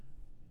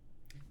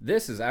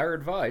This is our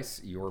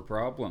advice, your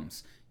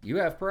problems. You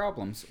have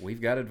problems,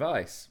 we've got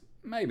advice.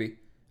 Maybe.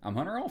 I'm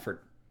Hunter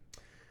Alford.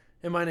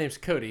 And my name's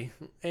Kody,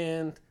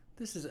 and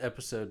this is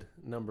episode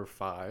number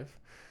 5.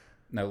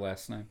 No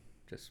last name,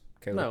 just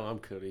Kody. No, I'm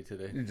Kody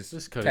today. You're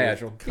just Cody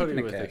casual.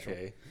 Cody with casual. a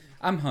K.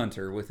 I'm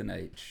Hunter with an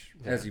H,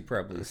 as you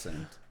probably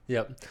assumed.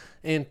 Yep.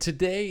 And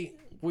today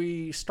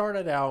we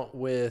started out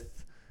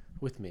with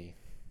me.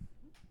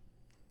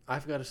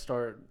 I've got to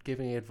start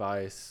giving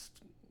advice,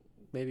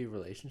 maybe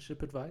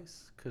relationship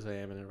advice, because I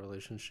am in a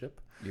relationship.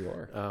 You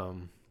are.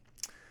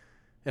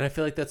 And I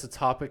feel like that's a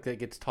topic that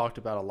gets talked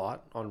about a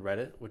lot on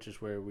Reddit, which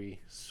is where we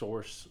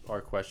source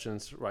our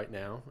questions right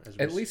now. As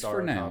we At least start for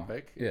our now.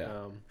 Topic.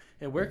 Yeah.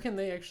 And where can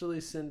they actually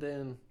send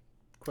in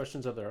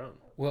questions of their own?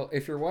 Well,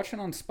 if you're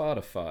watching on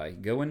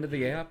Spotify, go into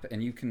the app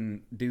and you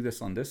can do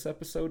this on this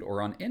episode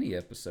or on any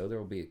episode. There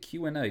will be a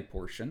Q&A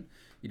portion.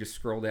 You just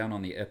scroll down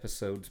on the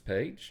episodes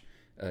page.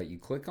 You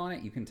click on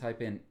it. You can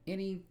type in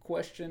any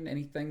question,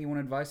 anything you want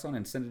advice on,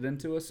 and send it in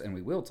to us, and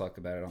we will talk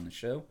about it on the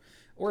show.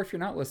 Or if you're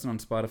not listening on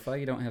Spotify,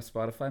 you don't have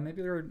Spotify,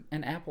 maybe you're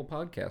an Apple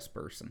Podcast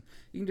person.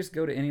 You can just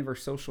go to any of our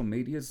social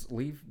medias,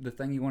 leave the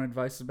thing you want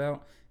advice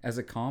about as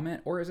a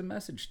comment or as a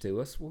message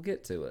to us. We'll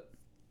get to it.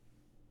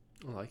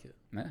 I like it.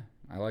 Yeah,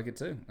 I like it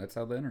too. That's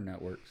how the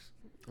internet works.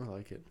 I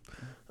like it.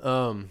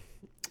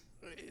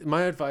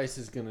 My advice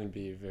is going to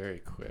be very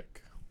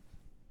quick.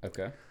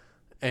 Okay.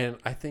 And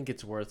I think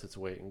it's worth its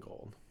weight in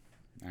gold.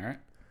 All right.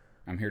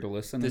 I'm here to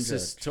listen This and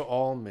is judge. to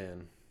all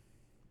men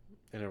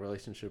in a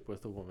relationship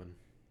with a woman.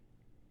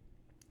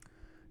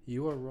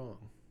 You are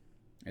wrong.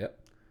 Yep.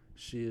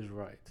 She is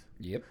right.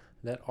 Yep.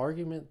 That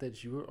argument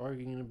that you are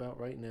arguing about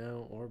right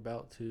now, or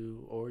about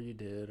to, or you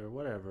did, or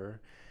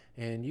whatever,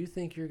 and you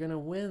think you're going to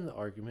win the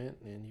argument,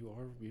 and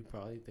you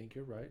probably think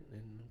you're right,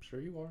 and I'm sure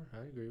you are.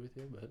 I agree with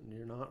you, but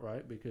you're not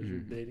right because you're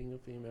dating a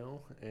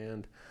female,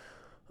 and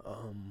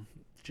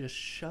just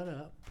shut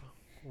up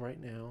right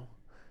now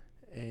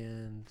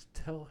and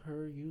tell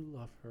her you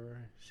love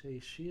her. Say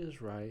she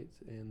is right,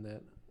 and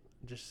that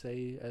just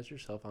say as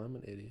yourself, I'm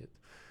an idiot.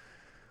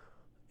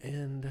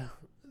 And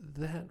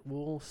that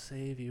will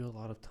save you a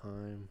lot of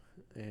time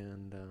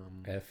and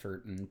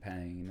effort and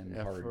pain and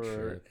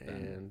hardship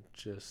and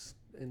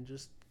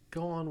just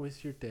go on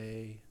with your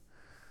day.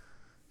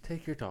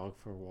 Take your dog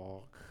for a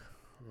walk.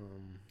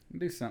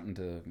 Do something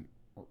to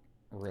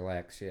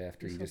relax you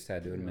after you just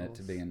had to admit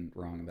to being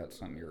wrong about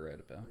something you're right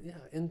about. Yeah,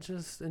 and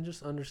just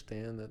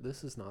understand that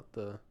this is not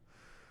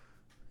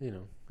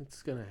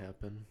it's gonna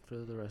happen for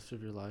the rest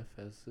of your life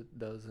as it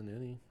does in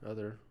any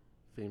other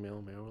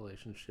female-male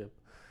relationship.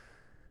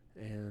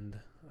 And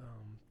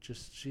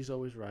just she's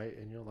always right,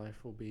 and your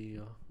life will be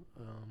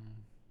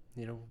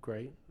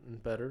great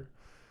and better.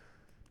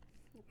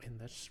 And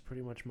that's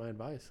pretty much my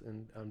advice,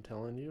 and I'm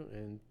telling you,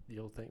 and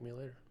you'll thank me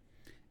later.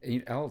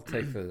 I'll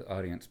take the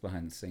audience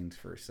behind the scenes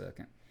for a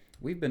second.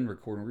 We've been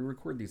recording. We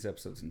record these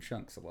episodes in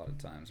chunks a lot of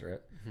times,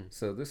 right? Mm-hmm.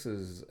 So this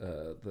is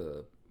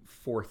the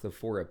 4th of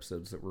 4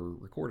 episodes that we're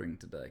recording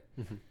today.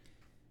 Mm-hmm.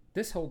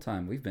 This whole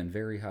time, we've been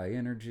very high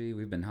energy.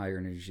 We've been higher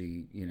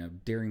energy,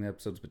 during the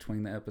episodes,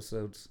 between the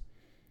episodes.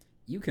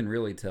 You can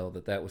really tell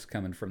that was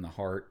coming from the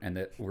heart, and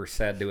that we're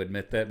sad to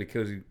admit that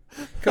because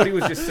Kody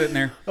was just sitting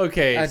there.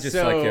 Okay, I just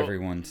like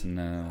everyone to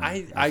know.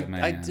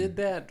 I did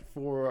that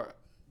for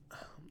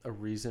a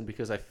reason,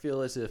 because I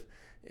feel as if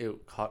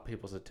it caught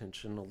people's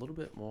attention a little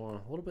bit more,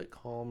 a little bit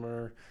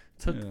calmer,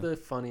 took the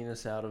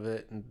funniness out of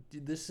it, and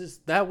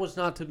that was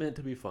not meant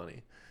to be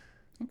funny.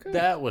 Okay.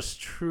 That was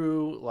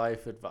true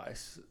life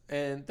advice,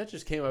 and that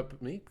just came up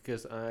with me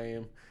because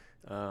I've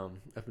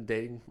been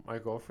dating my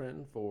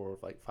girlfriend for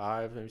like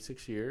 5, maybe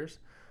 6 years.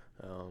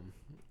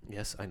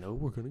 Yes, I know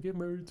we're gonna get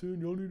married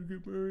soon. Y'all need to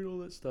get married, all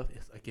that stuff.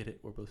 Yes, I get it.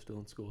 We're both still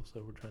in school,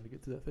 so we're trying to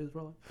get to that phase of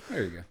our life.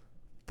 There you go.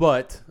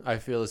 But I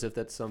feel as if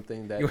that's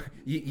something that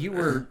you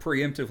were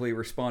preemptively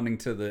responding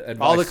to the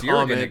advice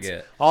you're going to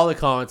get. All the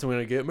comments, I'm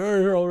going to get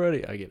married here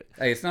already. I get it.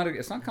 Hey, it's not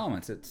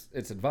comments.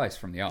 It's advice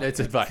from the audience.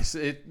 It's advice.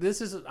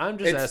 I'm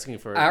just asking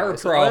for our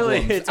advice.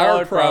 problems. It's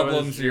our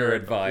problems. Your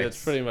advice.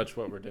 That's pretty much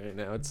what we're doing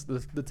now. It's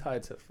the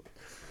tides have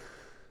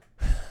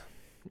flown.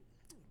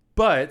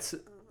 But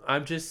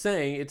I'm just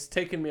saying, it's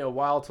taken me a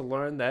while to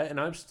learn that, and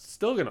I'm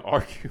still going to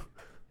argue.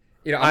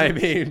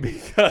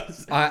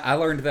 Because I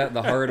learned that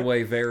the hard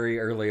way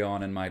very early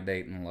on in my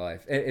dating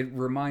life. It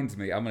reminds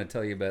me, I'm going to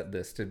tell you about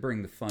this to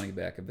bring the funny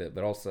back a bit,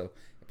 but also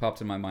it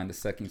popped in my mind the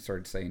second you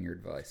started saying your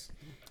advice.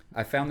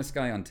 I found this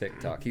guy on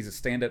TikTok. He's a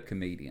stand-up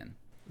comedian,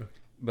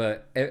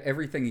 but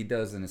everything he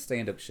does in his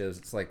stand-up shows,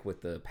 it's like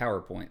with the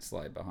PowerPoint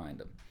slide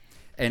behind him.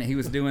 And he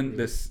was doing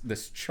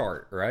this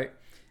chart, right?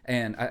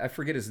 And I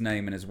forget his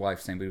name and his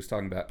wife's name, but he was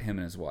talking about him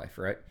and his wife,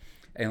 right?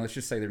 And let's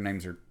just say their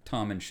names are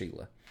Tom and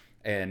Sheila.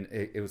 And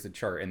it was a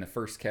chart, and the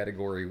first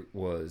category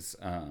was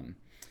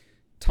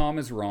Tom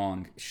is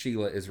wrong,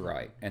 Sheila is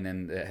right, and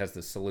then it has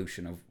the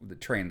solution of the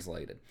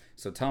translated.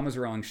 So Tom is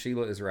wrong,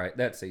 Sheila is right.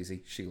 That's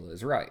easy. Sheila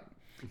is right.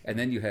 And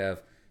then you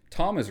have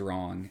Tom is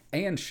wrong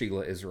and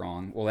Sheila is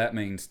wrong. Well, that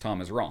means Tom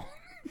is wrong.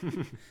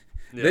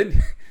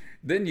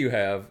 Then you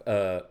have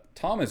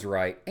Tom is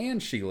right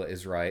and Sheila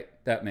is right.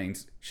 That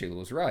means Sheila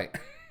was right.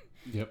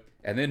 Yep.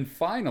 And then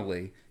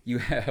finally, you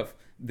have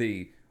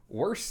the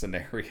worst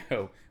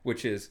scenario,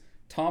 which is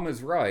Tom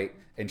is right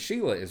and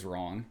Sheila is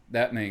wrong.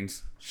 That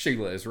means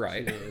Sheila is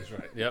right. Sheila is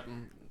right. Yep.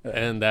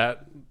 And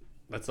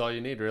that's all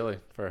you need, really,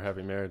 for a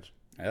happy marriage.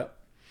 Yep.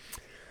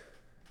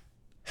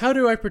 How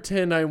do I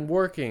pretend I'm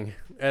working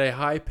at a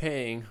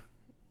high-paying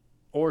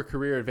or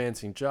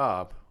career-advancing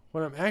job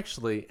when I'm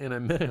actually in a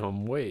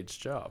minimum wage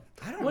job?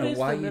 I don't know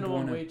why you'd you'd minimum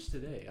want wage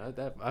today? I've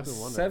been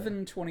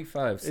wondering.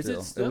 $7.25 Is it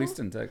still, still? at least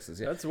in Texas.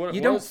 Yeah, That's what it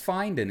you was? don't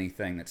find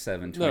anything at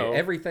 $7.20. No.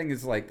 Everything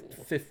is like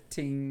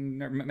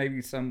 15, or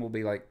maybe some will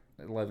be like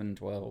 11,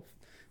 12.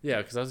 Yeah,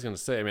 because I was going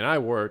to say, I mean, I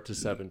worked a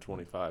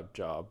 $7.25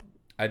 job.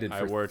 I did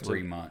for worked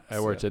 3 months. I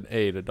worked at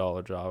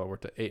 $8 job. I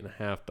worked at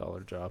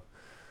 $8.50 job,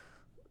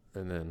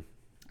 and then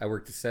I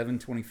worked at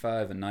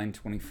 $7.25 and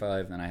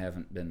 $9.25, and I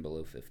haven't been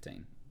below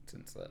 15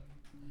 since that.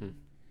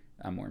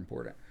 I'm more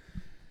important.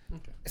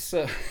 Okay.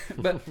 So,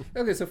 but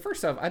okay. So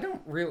first off, I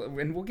don't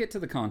really, and we'll get to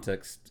the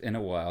context in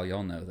a while.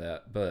 Y'all know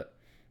that, but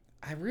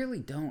I really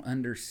don't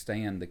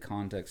understand the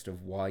context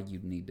of why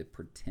you'd need to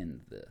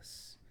pretend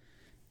this.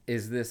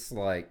 Is this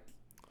like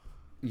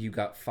you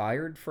got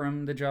fired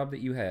from the job that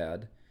you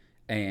had,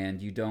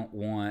 and you don't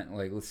want,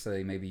 like, let's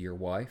say maybe your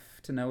wife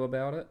to know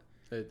about it?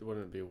 It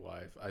wouldn't be a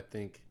wife. I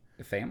think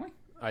A family?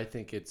 I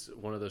think it's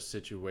one of those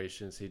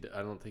situations.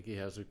 I don't think he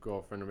has a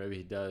girlfriend, or maybe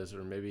he does,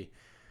 or maybe.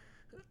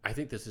 I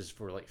think this is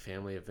for like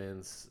family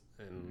events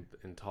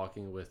and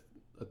talking with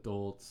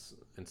adults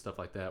and stuff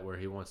like that, where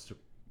he wants to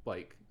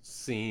like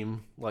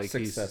seem like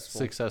he's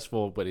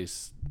successful, but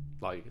he's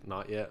like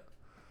not yet.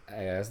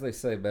 As they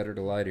say, better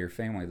to lie to your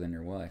family than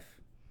your wife.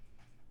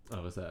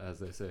 Oh, is that as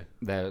they say?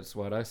 That's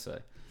what I say.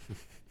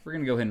 We're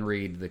going to go ahead and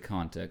read the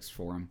context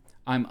for him.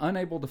 I'm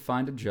unable to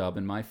find a job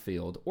in my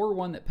field or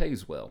one that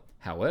pays well.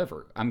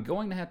 However, I'm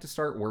going to have to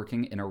start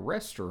working in a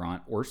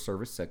restaurant or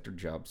service sector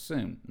job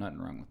soon. Nothing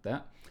wrong with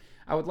that.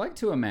 I would like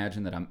to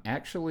imagine that I'm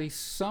actually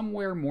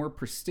somewhere more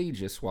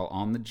prestigious while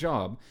on the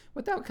job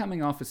without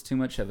coming off as too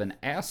much of an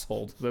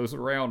asshole to those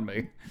around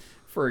me.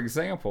 For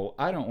example,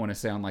 I don't want to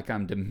sound like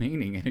I'm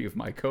demeaning any of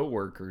my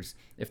coworkers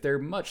if they're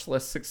much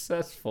less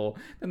successful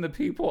than the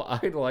people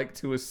I'd like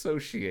to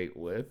associate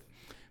with.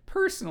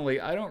 Personally,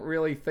 I don't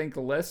really think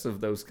less of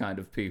those kind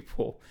of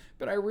people,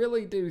 but I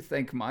really do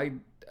think my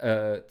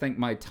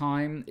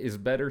time is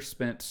better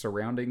spent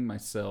surrounding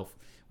myself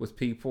with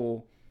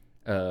people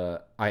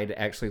I'd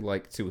actually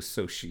like to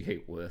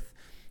associate with.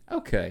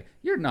 Okay,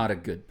 you're not a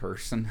good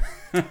person.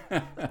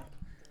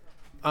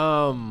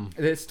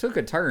 This took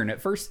a turn.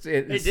 At first,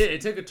 it did.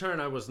 It took a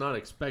turn I was not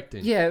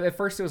expecting. Yeah, at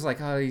first it was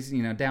like, oh, he's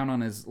down on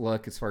his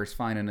luck as far as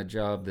finding a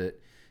job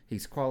that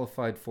he's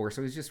qualified for.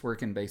 So he's just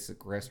working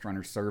basic restaurant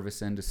or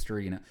service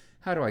industry.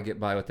 How do I get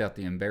by without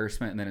the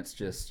embarrassment? And then it's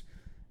just,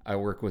 I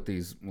work with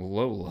these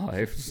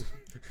lowlifes.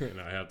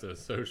 And I have to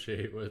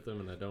associate with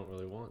them, and I don't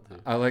really want to.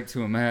 I like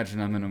to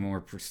imagine I'm in a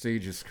more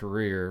prestigious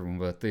career,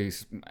 but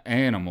these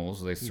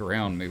animals they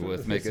surround me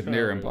with make it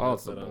near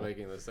impossible. I'm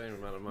making the same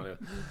amount of money.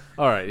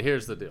 All right,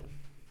 here's the deal.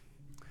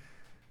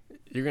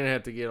 You're going to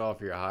have to get off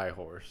your high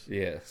horse.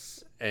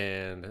 Yes.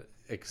 And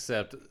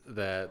accept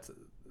that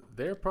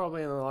they're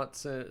probably in a lot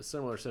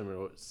similar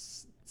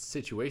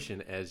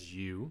situation as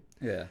you.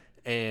 Yeah.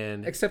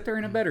 And except they're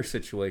in a better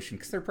situation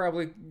because they're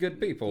probably good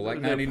people, like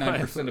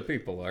 99% of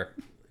people are.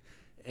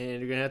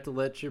 And you're going to have to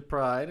let your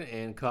pride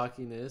and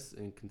cockiness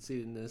and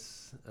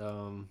conceitedness.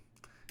 Can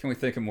we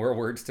think of more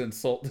words to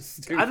insult this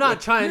dude? I'm not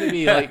trying to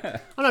be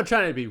I'm not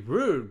trying to be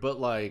rude, but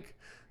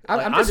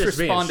I'm just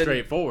being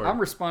straightforward. I'm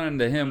responding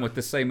to him with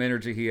the same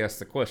energy he asked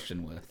the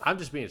question with. I'm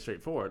just being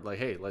straightforward. Like,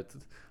 hey,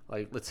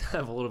 let's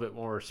have a little bit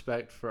more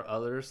respect for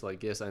others.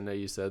 Like, yes, I know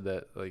you said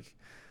that, I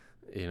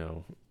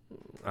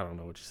don't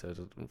know what you said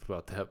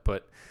about that,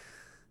 but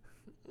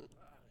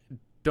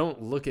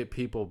don't look at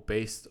people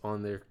based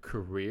on their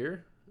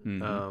career.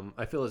 Mm-hmm.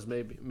 I feel as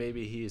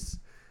maybe he's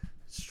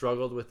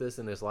struggled with this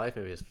in his life.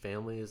 Maybe his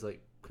family is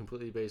like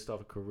completely based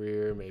off a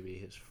career. Maybe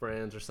his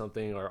friends or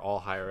something are all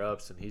higher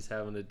ups, and he's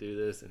having to do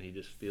this, and he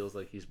just feels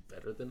like he's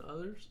better than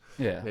others.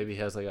 Yeah. Maybe he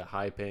has like a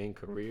high paying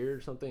career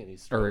or something, and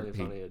he's struggling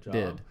finding a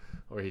job.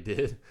 Or he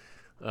did.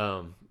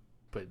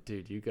 But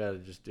dude, you gotta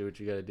just do what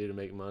you gotta do to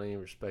make money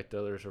and respect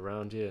others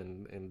around you,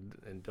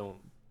 and don't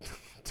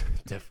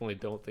definitely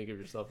don't think of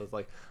yourself as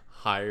like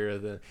higher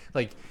than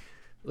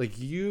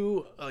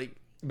you.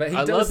 But he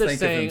I does love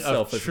think of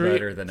himself as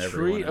better than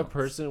everyone Treat else. a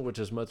person with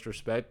as much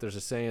respect. There's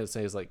a saying that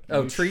says like,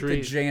 treat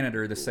the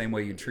janitor the same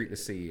way you treat the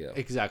CEO.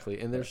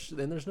 Exactly, and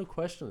there's no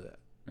question of that.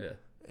 Yeah,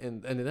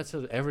 and that's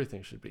how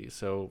everything should be.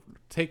 So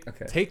take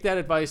that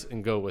advice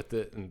and go with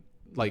it, and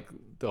like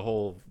the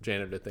whole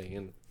janitor thing.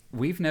 And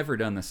we've never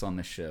done this on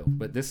this show,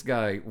 but this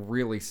guy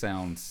really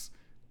sounds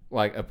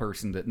like a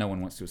person that no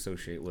one wants to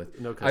associate with.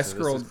 No cussing.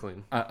 This is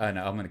clean. I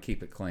know I'm going to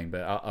keep it clean,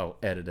 but I'll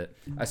edit it.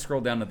 I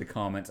scrolled down to the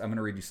comments. I'm going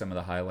to read you some of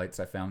the highlights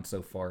I found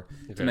so far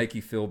to make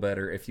you feel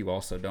better if you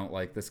also don't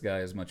like this guy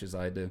as much as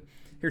I do.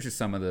 Here's just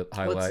some of the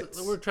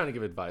highlights. We're trying to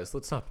give advice.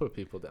 Let's not put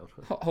people down.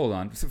 Hold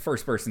on. So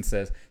first person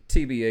says,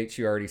 TBH,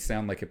 you already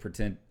sound like a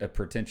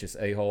pretentious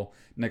a-hole.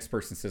 Next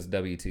person says,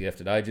 WTF,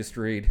 did I just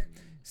read?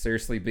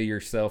 Seriously, be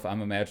yourself.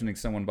 I'm imagining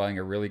someone buying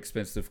a really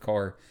expensive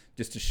car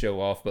just to show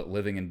off, but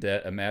living in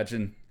debt.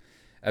 Imagine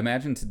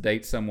to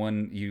date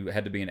someone you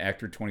had to be an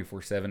actor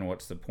 24/7.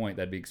 What's the point?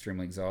 That'd be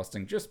extremely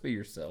exhausting. Just be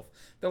yourself.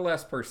 The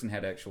last person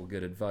had actual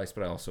good advice,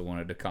 but I also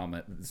wanted to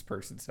comment that this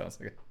person sounds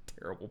like a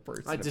terrible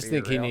person. I just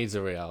think he needs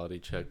a reality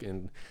check,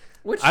 and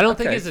which I don't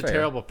think he's a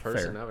terrible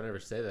person. Fair. I would never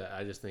say that.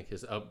 I just think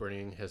his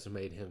upbringing has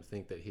made him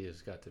think that he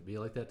has got to be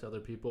like that to other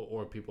people,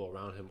 or people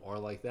around him are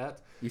like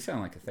that. You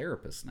sound like a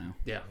therapist now.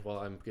 Yeah, well,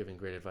 I'm giving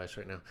great advice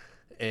right now,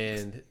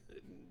 and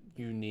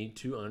you need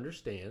to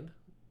understand.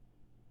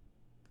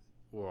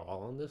 We're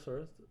all on this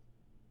earth.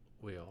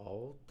 We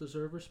all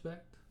deserve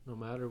respect, no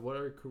matter what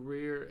our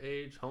career,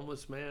 age,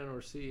 homeless man,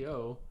 or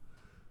CEO.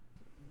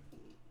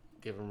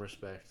 Give them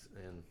respect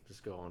and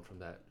just go on from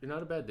that. You're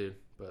not a bad dude,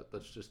 but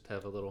let's just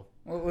have a little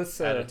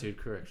attitude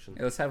correction.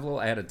 Let's have a little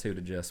attitude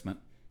adjustment,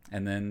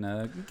 and then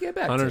get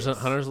back Hunter's to us.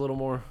 Hunter's a little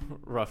more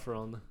rougher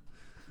on the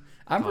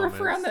I'm comments.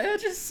 rough around the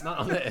edges. Not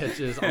on the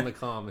edges, on the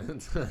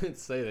comments. I didn't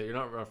say that. You're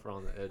not rough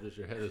around the edges.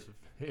 Your head is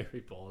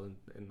very bald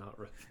and not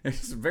rough.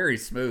 It's very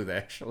smooth,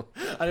 actually.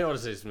 I didn't want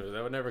to say smooth.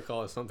 I would never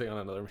call it something on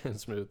another man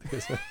smooth.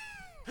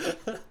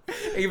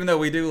 Even though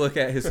we do look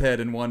at his head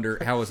and wonder,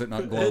 how is it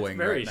not glowing It's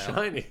very right now?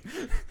 shiny.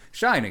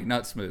 Shiny,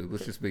 not smooth.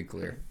 Let's just be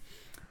clear.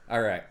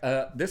 All right.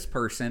 This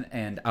person,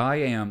 and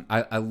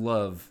I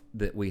love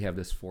that we have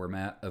this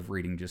format of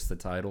reading just the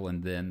title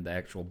and then the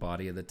actual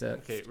body of the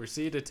text. Okay,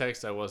 received a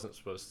text I wasn't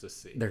supposed to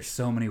see. There's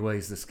so many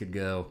ways this could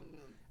go.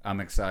 I'm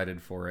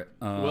excited for it.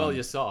 Well,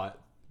 you saw it.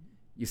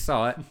 You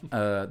saw it.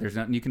 There's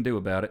nothing you can do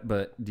about it,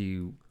 but do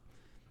you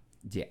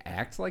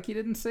act like you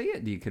didn't see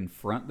it? Do you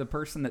confront the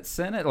person that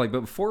sent it? But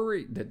before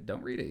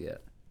don't read it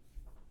yet.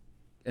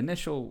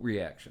 Initial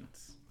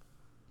reactions.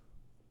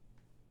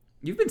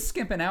 You've been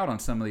skimping out on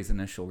some of these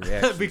initial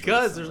reactions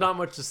because there's not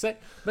much to say.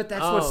 But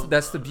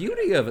that's the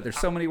beauty of it. There's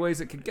so many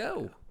ways it could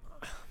go.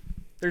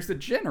 There's the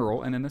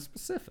general and then the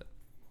specific.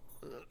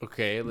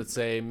 Okay, let's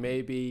say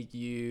maybe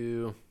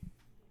you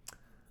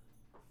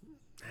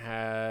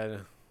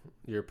had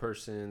your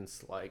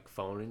person's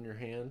phone in your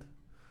hand.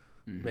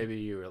 Mm-hmm. Maybe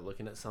you were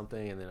looking at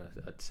something and then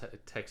a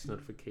text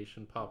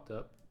notification popped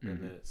up,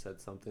 and then it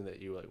said something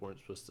that you weren't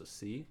supposed to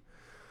see.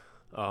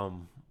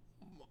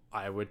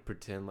 I would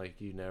pretend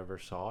like you never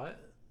saw it,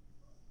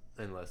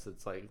 unless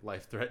it's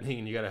life threatening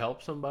and you got to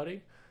help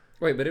somebody.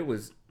 Wait, but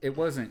it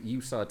wasn't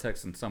you saw a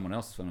text on someone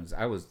else's phone.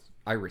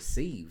 I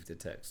received a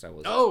text.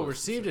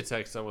 Received a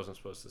text I wasn't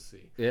supposed to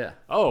see. Yeah.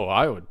 Oh,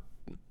 I would.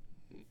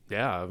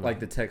 Yeah.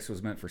 The text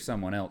was meant for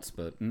someone else,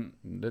 but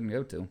didn't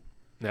go to.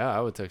 Yeah,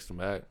 I would text them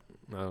back.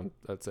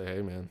 I'd say,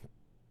 hey, man.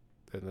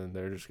 And then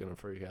they're just going to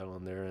freak out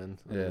on their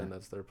end. And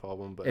that's their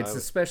problem. But it's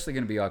especially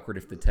going to be awkward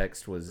if the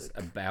text was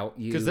about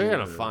you. Because they're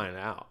going to find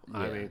out. Yeah.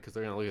 I mean, because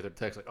they're going to look at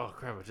their text oh,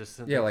 crap, I just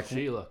sent that to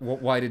Sheila.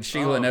 Why did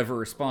Sheila never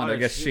respond? I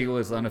guess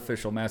Sheila's the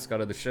unofficial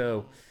mascot of the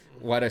show.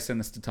 Why'd I send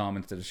this to Tom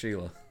instead of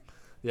Sheila?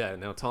 Yeah,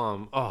 now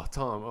Tom,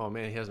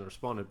 man, he hasn't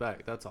responded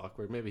back. That's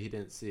awkward. Maybe he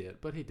didn't see it,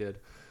 but he did.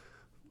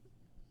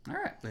 All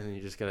right. And then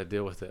you just got to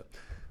deal with it.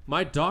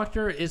 My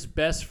doctor is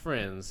best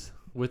friends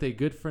with a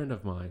good friend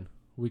of mine.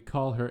 We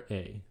call her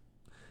A.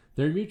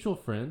 Their mutual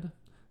friend,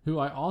 who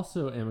I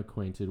also am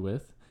acquainted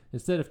with,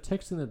 instead of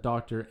texting the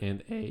doctor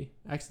and A,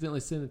 accidentally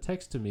sent a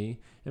text to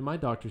me and my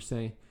doctor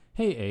saying,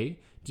 hey A,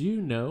 do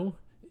you know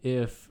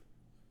if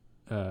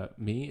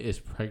me is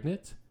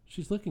pregnant?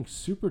 She's looking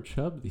super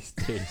chub these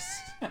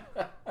days.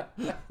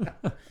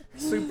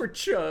 Super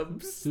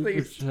chubs.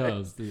 Super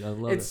chubs. I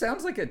love it. It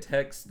sounds like a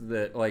text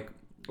that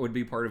would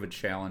be part of a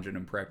challenge in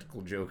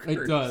Impractical Jokers.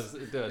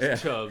 It does. Yeah.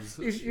 Chubs.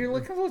 You're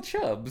looking a little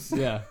chubs.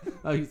 Yeah,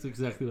 that's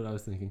exactly what I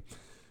was thinking.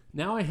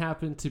 Now I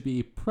happen to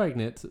be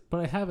pregnant, but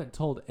I haven't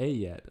told A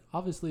yet.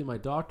 Obviously, my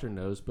doctor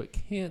knows, but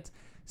can't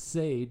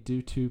say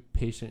due to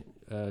patient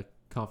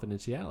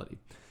confidentiality.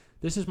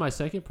 This is my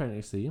second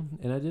pregnancy,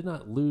 and I did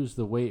not lose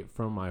the weight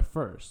from my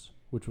first,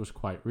 which was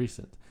quite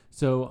recent.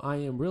 So I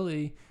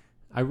really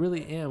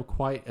am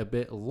quite a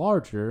bit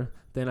larger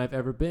than I've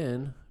ever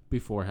been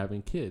before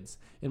having kids.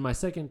 In my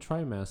second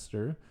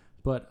trimester,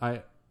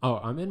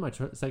 I'm in my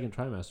second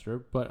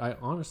trimester, but I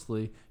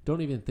honestly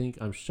don't even think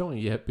I'm showing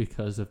yet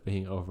because of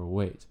being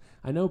overweight.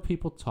 I know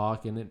people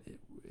talk, and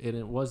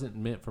it wasn't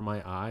meant for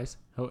my eyes.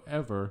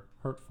 However,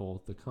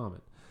 hurtful the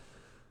comment.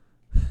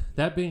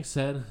 That being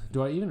said,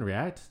 do I even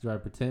react? Do I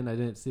pretend I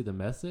didn't see the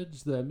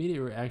message? The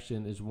immediate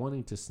reaction is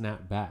wanting to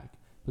snap back,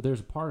 but there's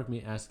a part of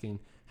me asking,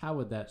 how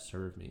would that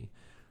serve me?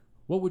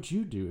 What would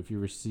you do if you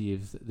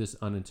received this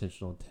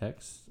unintentional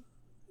text?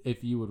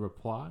 If you would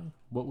reply,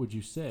 what would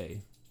you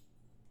say?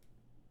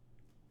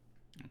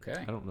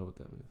 Okay. I don't know what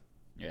that means.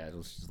 Yeah,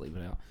 let's just leave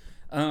it out.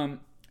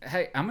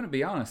 Hey, I'm going to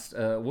be honest.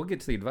 We'll get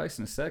to the advice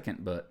in a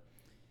second, but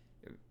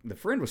the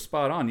friend was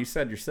spot on. You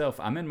said yourself,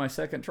 I'm in my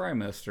second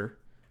trimester,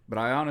 but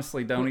I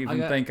honestly don't Who- I even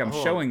got- think I'm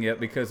hold on. showing it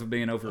because of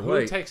being Who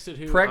overweight. texted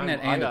who?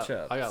 Pregnant and I a got,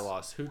 chubs. I got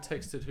lost. Who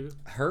texted who?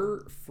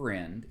 Her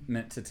friend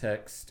meant to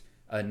text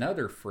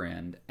another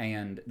friend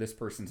and this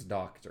person's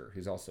doctor,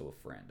 who's also a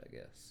friend, I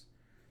guess.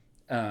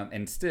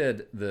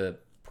 Instead, the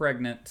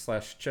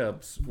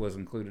pregnant/chubs was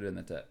included in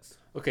the text.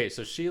 Okay,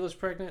 so Sheila's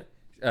pregnant,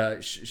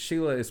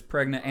 Sheila is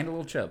pregnant and a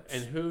little chubs.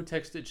 and who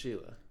texted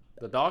Sheila?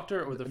 The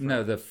doctor or the friend?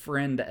 No, the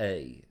friend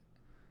A.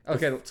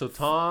 Okay, So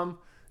Tom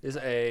is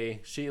A,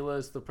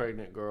 Sheila's the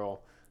pregnant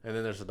girl, and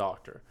then there's a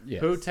doctor.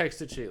 Yes. Who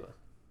texted Sheila?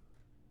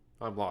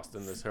 I'm lost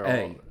in this.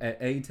 A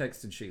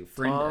texted Sheila.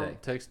 Friend Tom A.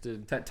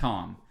 texted.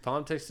 Tom.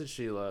 Tom texted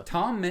Sheila.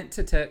 Tom meant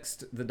to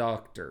text the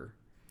doctor.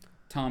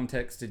 Tom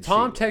texted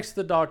Tom Sheila. texted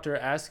the doctor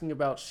asking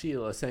about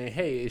Sheila, saying,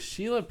 "Hey, is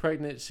Sheila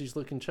pregnant? She's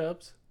looking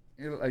chubs."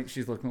 Like,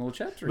 she's looking a little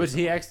chubs. But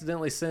he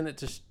accidentally sent it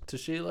to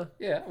Sheila.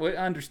 Yeah, well,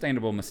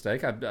 understandable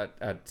mistake.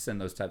 I'd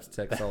send those types of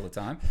texts all the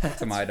time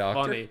to my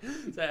doctor. Funny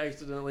to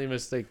accidentally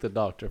mistake the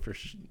doctor for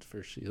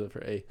Sheila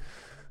for A.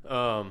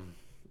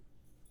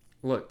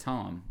 Look,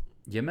 Tom,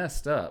 you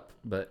messed up,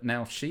 but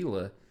now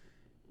Sheila,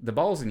 the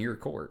ball's in your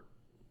court.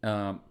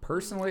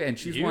 Personally, and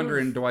she's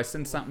wondering, do I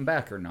send something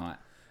back or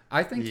not?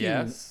 I think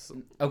yes.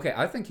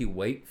 I think you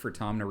wait for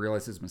Tom to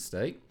realize his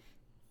mistake,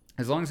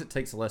 as long as it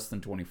takes less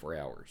than 24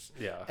 hours.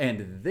 Yeah.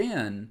 And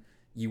then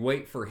you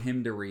wait for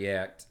him to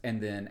react, and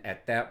then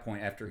at that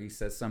point, after he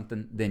says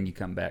something, then you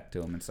come back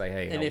to him and say,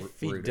 "Hey, And if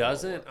he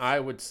doesn't, I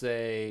would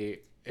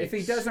say. If he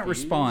doesn't "Excuse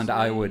respond,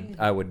 me?"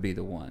 I would be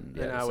the one.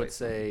 Then Yeah, I would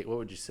say, what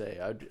would you say?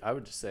 I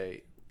would just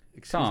say,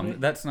 "Excuse Tom, me?"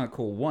 that's not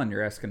cool. One,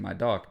 you're asking my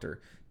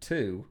doctor.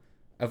 Two,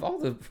 of all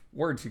the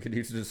words you could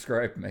use to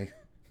describe me,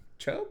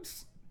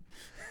 chubs?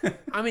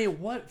 I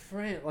mean, what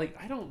friend? Like,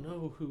 I don't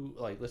know who.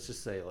 Like, let's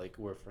just say, like,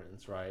 we're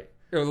friends, right?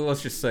 Or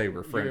let's just say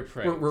we're friends.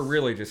 friends. We're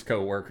really just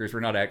co-workers. We're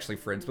not actually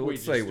friends, but We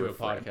let's just say do we're a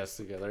friends. podcast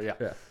together. Yeah.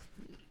 Yeah.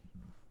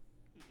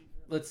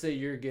 Let's say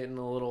you're getting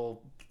a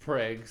little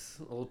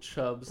pregs, a little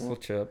chubs. Little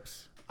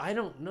chubs. I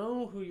don't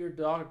know who your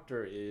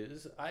doctor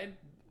is.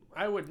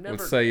 I would never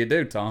Let's say you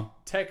do, Tom.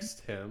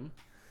 text him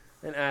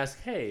and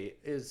ask, "Hey,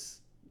 is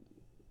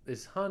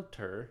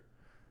Hunter?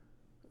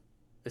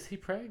 Is he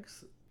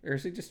pregs? Or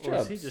is he just Or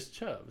chubs? is he just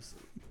chubs?"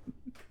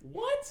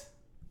 What?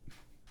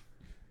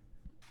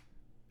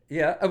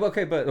 Yeah,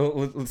 okay, but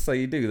let's say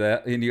you do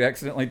that, and you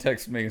accidentally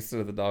text me instead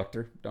of the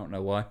doctor. Don't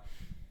know why.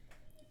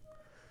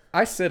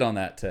 I sit on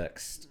that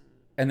text,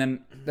 and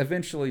then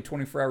eventually,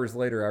 24 hours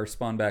later, I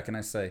respond back and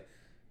I say,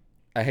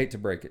 "I hate to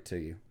break it to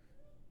you.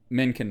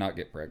 Men cannot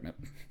get pregnant.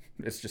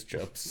 It's just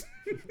chubs."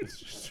 It's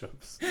just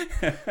chubs.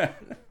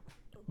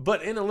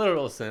 But in a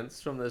literal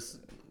sense, from this,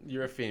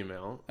 you're a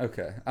female.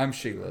 Okay, I'm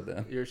Sheila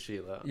then. You're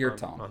Sheila. You're I'm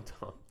Tom. I'm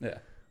Tom. Yeah.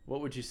 What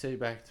would you say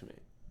back to me?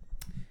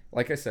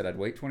 Like I said, I'd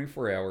wait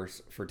 24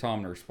 hours for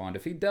Tom to respond.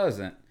 If he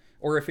doesn't,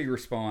 or if he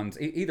responds,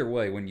 either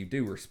way, when you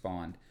do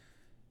respond,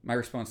 my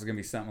response is going to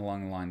be something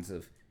along the lines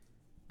of,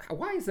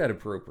 "Why is that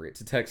appropriate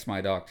to text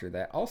my doctor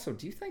that? Also,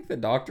 do you think the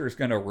doctor is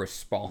going to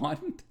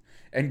respond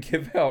and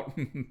give out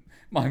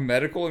my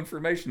medical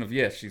information of,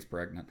 yes, she's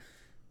pregnant?"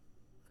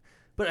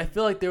 But I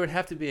feel like there would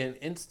have to be an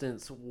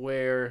instance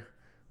where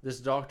this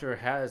doctor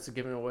has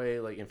given away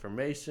like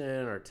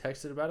information or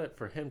texted about it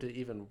for him to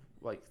even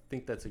like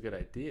think that's a good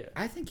idea.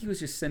 I think he was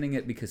just sending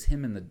it because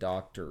him and the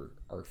doctor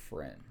are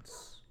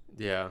friends.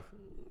 Yeah,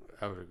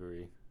 I would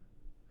agree.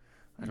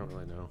 I don't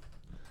really know.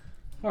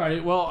 All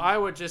right, well, I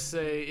would just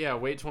say, yeah,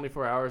 wait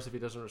 24 hours. If he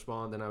doesn't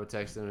respond, then I would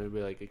text him and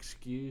be like,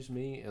 "Excuse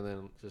me," and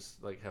then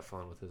just like have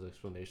fun with his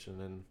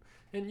explanation.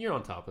 And you're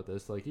on top of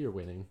this, like you're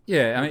winning.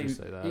 Yeah, I I'll mean,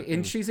 just say that.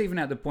 and she's even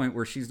at the point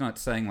where she's not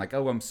saying like,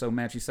 "Oh, I'm so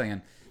mad." She's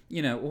saying,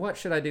 "What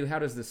should I do? How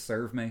does this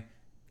serve me?"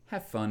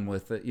 Have fun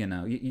with it.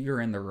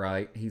 You're in the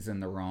right. He's in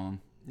the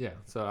wrong. Yeah,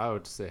 so I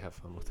would say have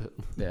fun with it.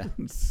 Yeah.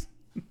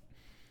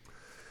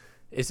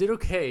 Is it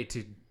okay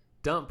to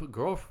dump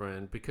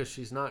girlfriend because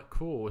she's not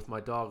cool with my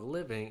dog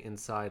living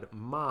inside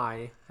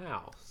my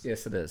house?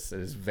 Yes, it is. It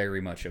is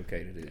very much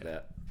okay to do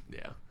that.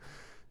 Yeah.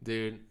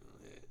 Dude,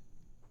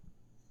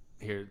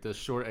 here, the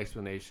short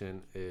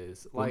explanation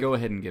is We'll like, go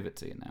ahead and give it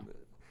to you now.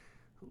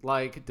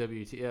 like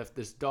WTF,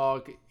 this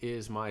dog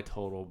is my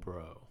total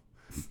bro.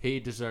 He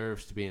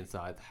deserves to be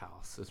inside the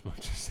house as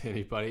much as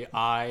anybody.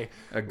 I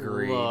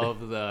Agreed.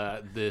 love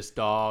that this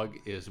dog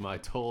is my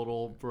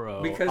total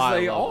bro. Because I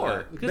they love are.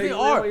 that. Because They they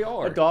really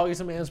are. are. A dog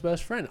is a man's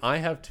best friend. I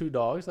have 2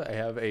 dogs. I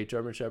have a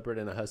German Shepherd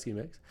and a Husky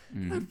mix.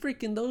 Mm-hmm. And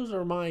freaking those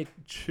are my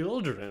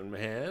children,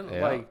 man.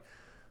 Yeah.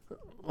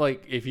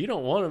 Like if you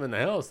don't want them in the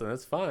house, then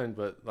that's fine.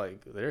 But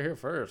like they're here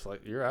first.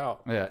 Like you're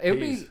out. Yeah, it would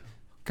Peace. be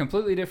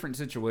completely different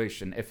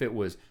situation if it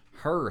was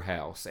her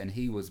house and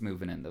he was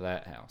moving into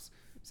that house.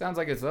 Sounds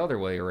like it's the other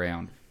way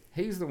around.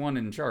 He's the one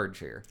in charge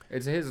here.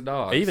 It's his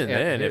dog. Even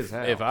then, if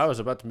house. I was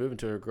about to move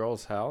into a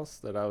girl's house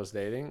that I was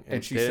dating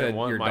and she didn't said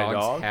want your my dogs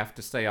dog, have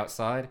to stay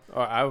outside,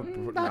 or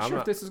I'm not sure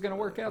if this is going to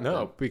work out. No,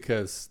 then.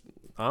 because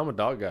I'm a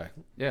dog guy.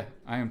 Yeah,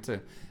 I am too.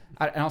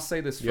 And I'll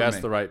say this for You asked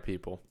me. the right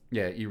people.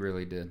 Yeah, you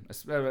really did.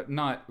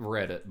 Not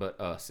Reddit, but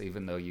us,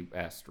 even though you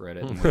asked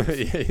Reddit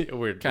and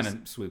we're kind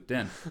of swooped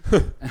in.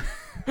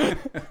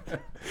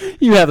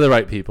 You have the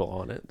right people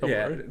on it. Don't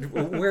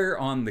worry. We're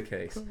on the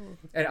case.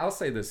 And I'll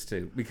say this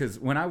too, because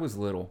when I was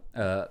little,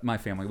 my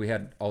family, we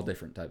had all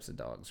different types of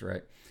dogs,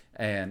 right?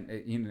 And,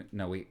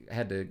 we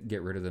had to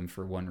get rid of them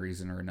for one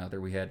reason or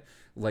another. We had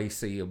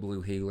Lacey, a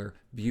blue heeler,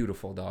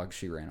 beautiful dog.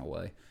 She ran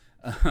away.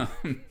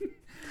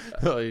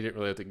 Oh, you didn't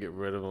really have to get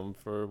rid of them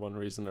for one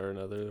reason or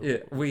another. Yeah,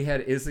 we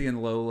had Izzy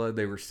and Lola.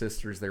 They were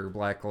sisters. They were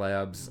black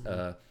labs.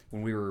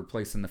 When we were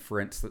replacing the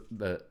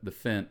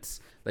fence,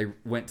 they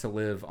went to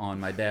live on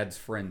my dad's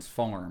friend's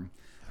farm.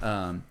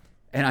 And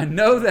I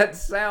know that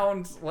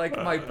sounds like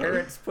my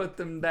parents put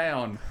them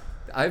down.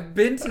 I've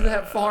been to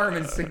that farm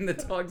and seen the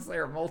dogs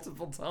there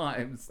multiple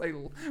times. They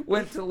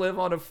went to live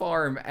on a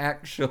farm,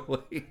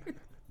 actually.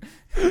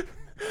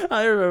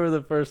 I remember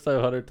the first time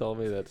Hunter told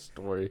me that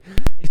story.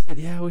 He said,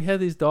 yeah, we had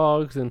these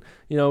dogs, and,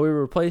 we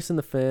were replacing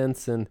the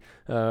fence, and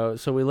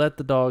so we let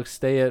the dogs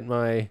stay at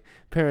my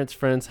parents'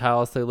 friend's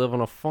house. They live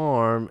on a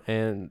farm,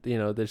 and, they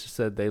just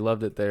said they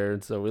loved it there,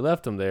 and so we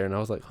left them there. And I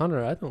was like,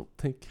 Hunter, I don't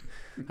think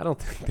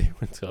they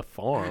went to a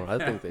farm. I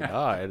think they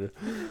died.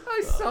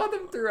 I saw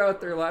them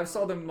throughout their lives.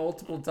 Saw them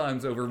multiple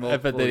times over multiple years.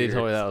 I bet they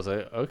told me that. I was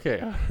like,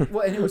 okay.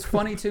 Well, and it was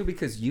funny, too,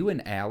 because you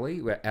and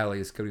Allie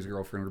is Cody's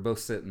girlfriend, were both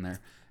sitting there.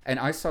 And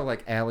I saw,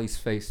 Allie's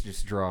face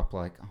just drop,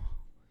 oh,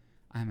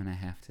 I'm going to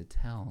have to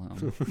tell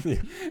him.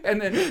 Yeah.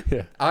 And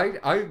then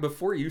I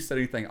before you said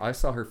anything, I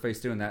saw her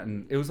face doing that.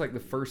 And it was, the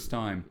first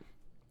time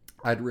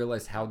I'd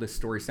realized how this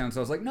story sounds.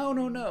 I was like,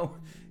 no.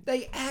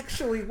 They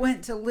actually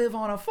went to live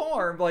on a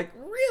farm.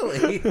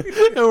 Really?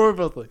 And we're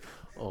both like,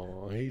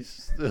 oh, he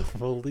still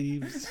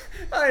believes.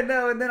 I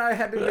know. And then I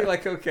had to be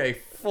okay,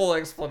 full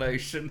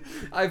explanation.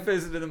 I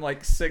visited them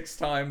 6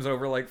 times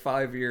over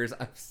 5 years.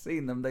 I've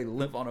seen them. They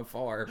live on a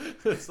farm.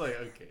 It's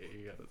okay,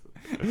 you got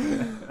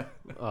it.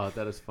 Oh,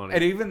 that is funny.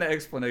 And even the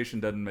explanation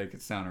doesn't make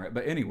it sound right.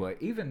 But anyway,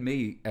 even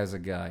me as a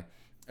guy,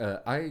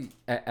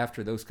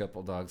 after those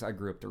couple dogs, I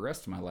grew up the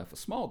rest of my life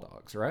with small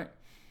dogs, right?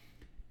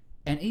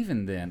 And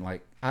even then,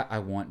 I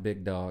want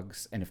big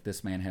dogs, and if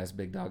this man has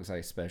big dogs, I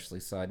especially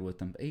side with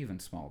them. But even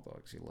small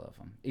dogs, you love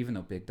them. Even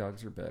though big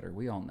dogs are better.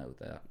 We all know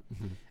that.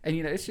 Mm-hmm. And,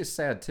 it's just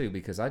sad, too,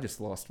 because I just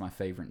lost my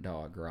favorite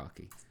dog,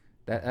 Rocky.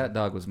 That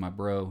dog was my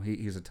bro.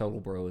 He's a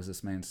total bro, as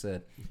this man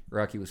said.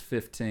 Rocky was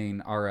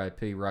 15,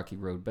 R.I.P. Rocky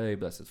Road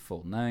Babe. That's his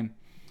full name.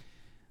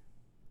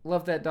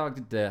 Love that dog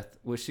to death.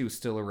 Wish he was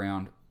still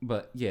around.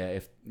 But, yeah,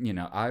 if,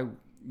 I,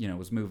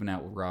 was moving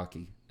out with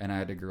Rocky, and I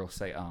had a girl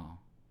say, oh,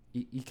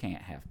 you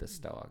can't have this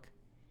dog.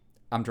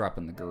 I'm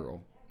dropping the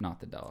girl, not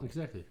the dog.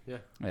 Exactly, yeah.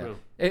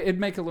 It'd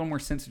make a little more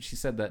sense if she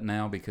said that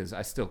now, because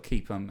I still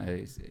keep him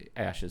as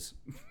ashes.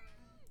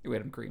 We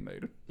had him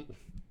cremated.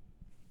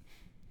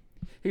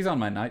 He's on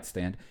my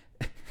nightstand.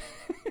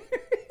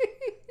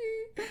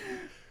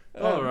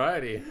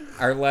 Alrighty.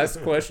 Our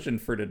last question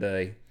for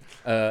today.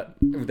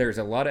 There's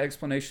a lot of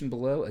explanation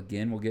below.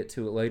 Again, we'll get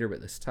to it later, but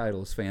this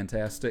title is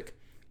fantastic.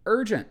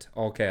 Urgent,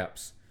 all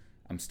caps.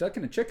 I'm stuck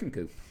in a chicken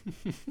coop.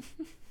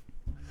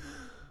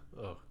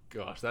 Oh,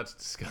 gosh, that's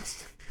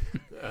disgusting.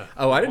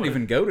 I didn't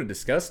even go to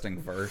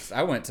disgusting first.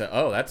 I went to,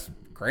 that's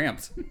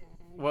cramped.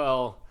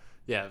 Well,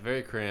 yeah,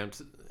 very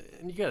cramped.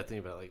 And you got to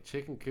think about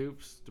chicken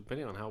coops,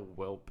 depending on how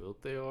well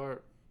built they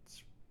are,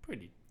 it's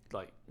pretty,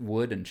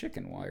 wood and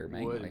chicken wire,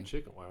 mainly. Wood and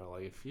chicken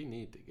wire. If you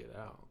need to get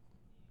out,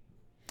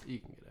 you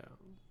can get out.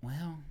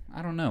 Well,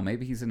 I don't know.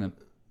 Maybe he's in a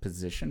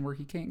position where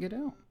he can't get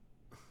out.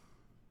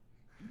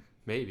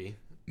 Maybe.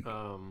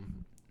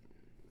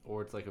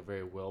 Or it's a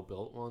very well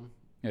built one.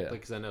 Yeah.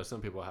 Because I know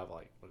some people have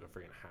a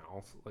freaking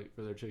house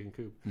for their chicken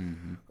coop.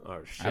 Mm-hmm.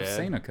 Or shed. I've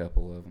seen a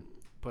couple of them.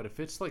 But if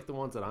it's the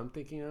ones that I'm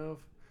thinking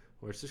of,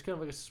 where it's just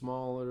kind of a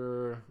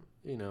smaller,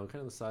 kind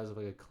of the size of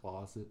a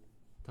closet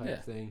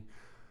type thing,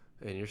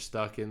 and you're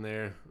stuck in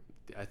there,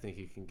 I think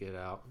you can get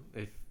out.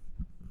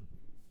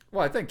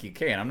 Well, I think you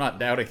can. I'm not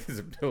doubting his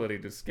ability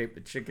to escape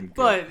the chicken coop.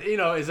 But,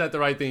 is that the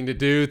right thing to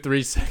do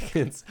 3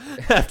 seconds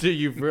after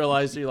you've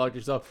realized you locked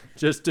yourself,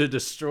 just to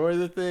destroy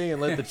the thing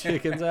and let the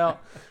chickens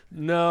out?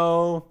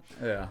 No.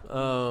 Yeah.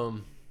 I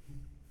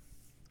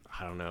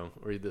don't know.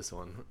 Read this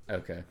one.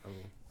 Okay.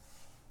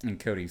 And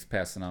Cody's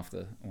passing off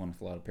the one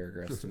with a lot of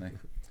paragraphs to me.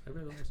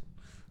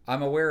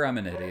 I'm aware I'm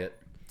an idiot.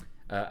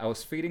 I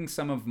was feeding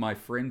some of my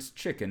friend's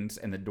chickens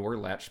and the door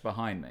latched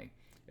behind me.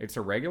 It's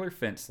a regular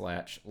fence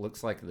latch,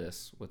 looks like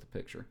this with a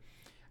picture.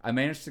 I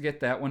managed to get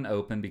that one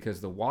open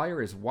because the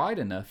wire is wide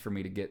enough for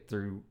me to get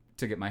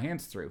my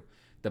hands through.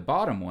 The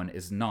bottom one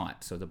is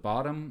not, so the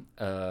bottom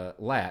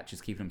latch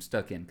is keeping him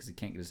stuck in because he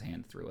can't get his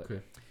hand through it.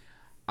 Okay.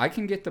 I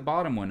can get the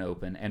bottom one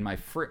open, and I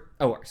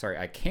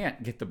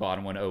can't get the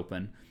bottom one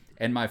open,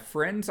 and my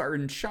friends are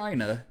in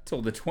China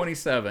till the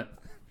 27th.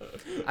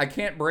 I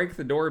can't break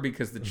the door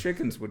because the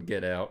chickens would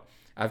get out.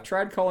 I've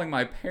tried calling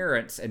my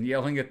parents and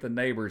yelling at the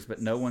neighbors, but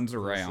no one's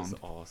around. This is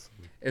awesome.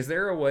 Is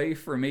there a way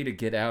for me to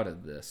get out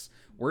of this?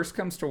 Worst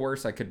comes to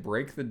worst, I could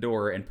break the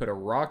door and put a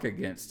rock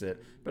against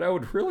it, but I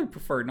would really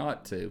prefer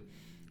not to.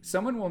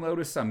 Someone will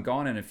notice I'm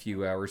gone in a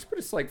few hours, but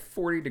it's like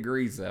 40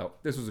 degrees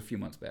out. This was a few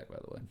months back, by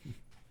the way.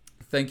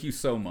 Thank you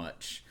so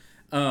much.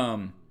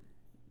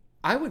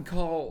 I would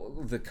call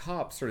the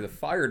cops or the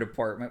fire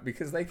department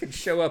because they could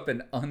show up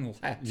and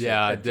unlatch it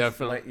and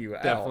definitely let you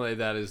out. Definitely,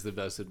 that is the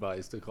best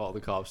advice, to call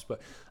the cops.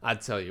 But I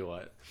tell you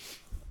what,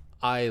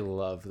 I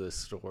love this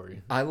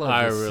story. I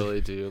really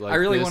do. Like, I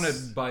really want to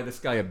buy this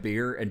guy a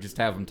beer and just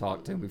have him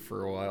talk to me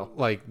for a while.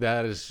 Like,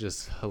 that is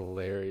just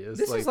hilarious.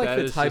 This is like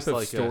the type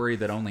of story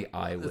that only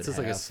I would have. This is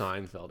like a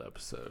Seinfeld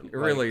episode. It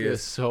really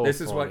is. So this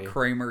funny. is what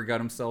Kramer got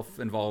himself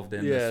involved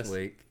in this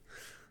week.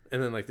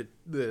 And then, like,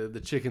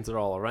 the chickens are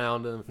all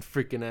around him,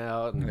 freaking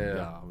out. And,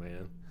 yeah. Oh,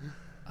 man.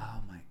 Oh,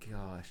 my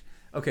gosh.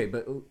 Okay,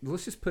 but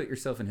let's just put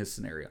yourself in his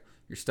scenario.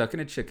 You're stuck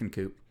in a chicken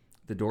coop.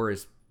 The door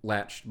is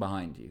latched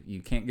behind you. You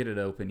can't get it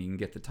open. You can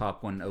get the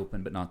top one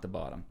open, but not the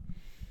bottom.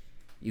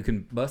 You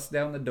can bust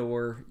down the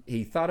door.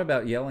 He thought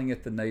about yelling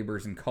at the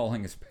neighbors and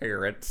calling his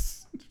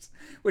parents.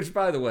 Which,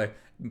 by the way,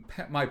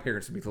 my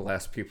parents would be the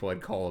last people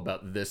I'd call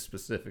about this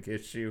specific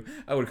issue.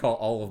 I would call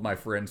all of my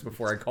friends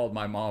before I called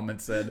my mom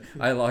and said,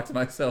 I locked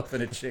myself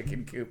in a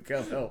chicken coop.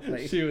 Come help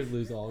me. She would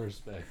lose all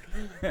respect.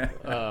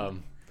 That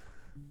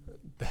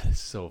is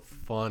so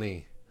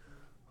funny.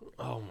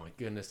 Oh, my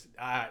goodness.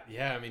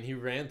 Yeah, I mean, he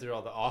ran through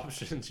all the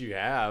options you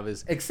have.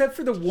 Except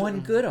for the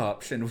one good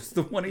option was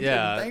the one he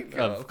didn't think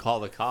of.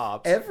 Call the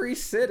cops. Every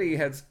city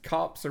has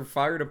cops or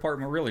fire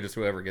department, really just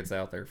whoever gets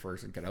out there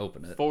first and can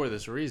open it. For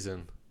this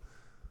reason.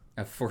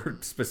 For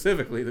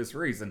specifically this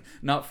reason.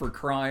 Not for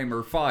crime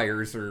or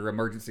fires or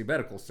emergency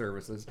medical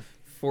services.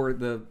 For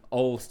the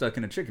old stuck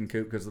in a chicken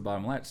coop because of the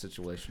bottom latch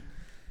situation.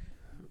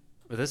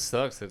 But this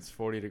sucks that it's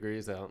 40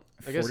 degrees out.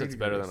 I guess it's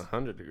better than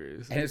 100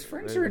 degrees. And his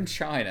friends are in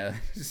China.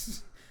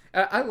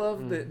 I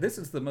love that this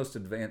is the most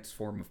advanced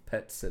form of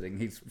pet sitting.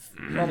 He's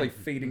probably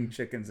feeding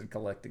chickens and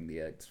collecting the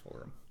eggs for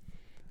them.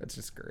 That's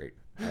just great.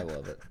 I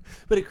love it.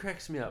 But it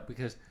cracks me up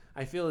because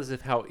I feel as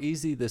if how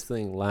easy this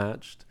thing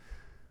latched,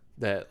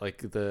 that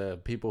like the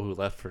people who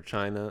left for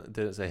China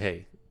didn't say,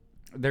 hey,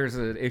 there's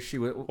an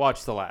issue with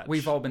watch the latch.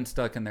 We've all been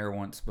stuck in there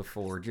once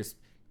before. Just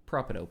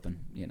prop it open,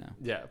 you know.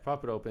 Yeah,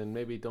 prop it open.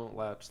 Maybe don't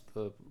latch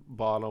the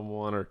bottom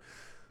one, or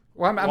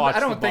well, I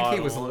don't think he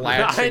was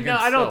latching.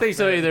 I don't think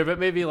so either. But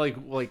maybe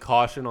like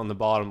caution on the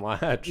bottom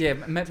latch. Yeah,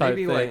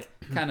 maybe like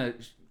kind of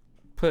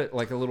put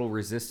like a little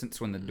resistance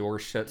when the door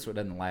shuts so it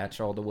doesn't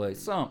latch all the way.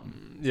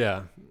 Something.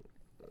 Yeah.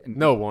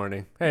 No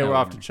warning. Hey, we're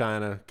off to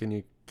China. Can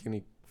you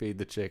feed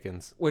the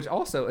chickens? Which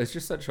also is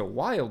just such a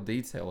wild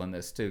detail in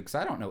this too, because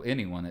I don't know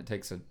anyone that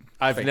takes a.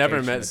 I've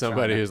never met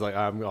somebody who's like,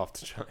 I'm off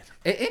to China.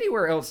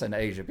 Anywhere else in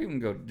Asia, people can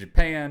go to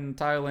Japan,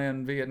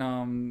 Thailand,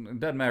 Vietnam. It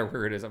doesn't matter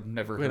where it is. I've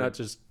never heard not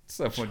just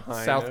someone.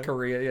 China. South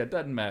Korea. Yeah, it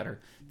doesn't matter.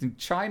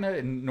 China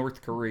and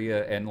North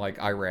Korea and like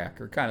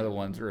Iraq are kind of the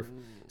ones where if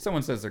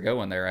someone says they're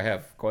going there, I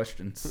have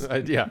questions.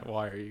 Yeah,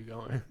 why are you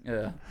going?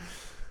 Yeah.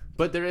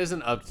 But there is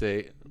an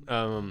update.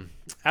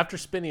 After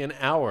spending an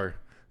hour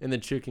in the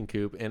chicken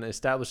coop and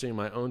establishing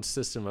my own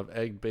system of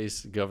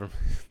egg-based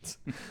government,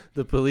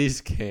 the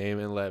police came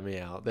and let me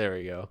out. There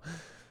we go.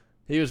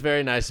 He was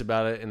very nice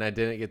about it, and I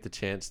didn't get the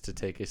chance to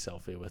take a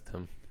selfie with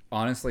him.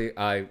 Honestly,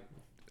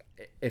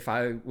 if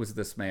I was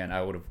this man,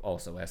 I would have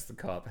also asked the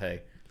cop,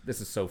 hey,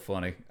 this is so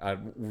funny. I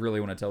really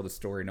want to tell the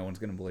story. No one's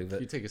going to believe it.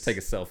 You take a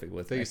selfie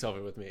with me. Take a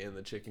selfie with me in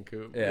the chicken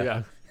coop.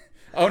 Yeah.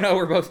 Oh, no,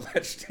 we're both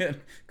latched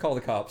in. Call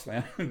the cops,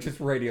 man. Just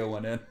radio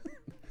one in.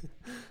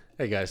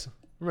 Hey, guys.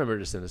 Remember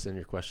to send us in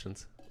your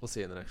questions. We'll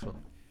see you in the next one.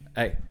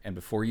 Hey, and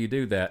before you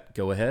do that,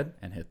 go ahead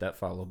and hit that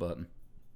follow button.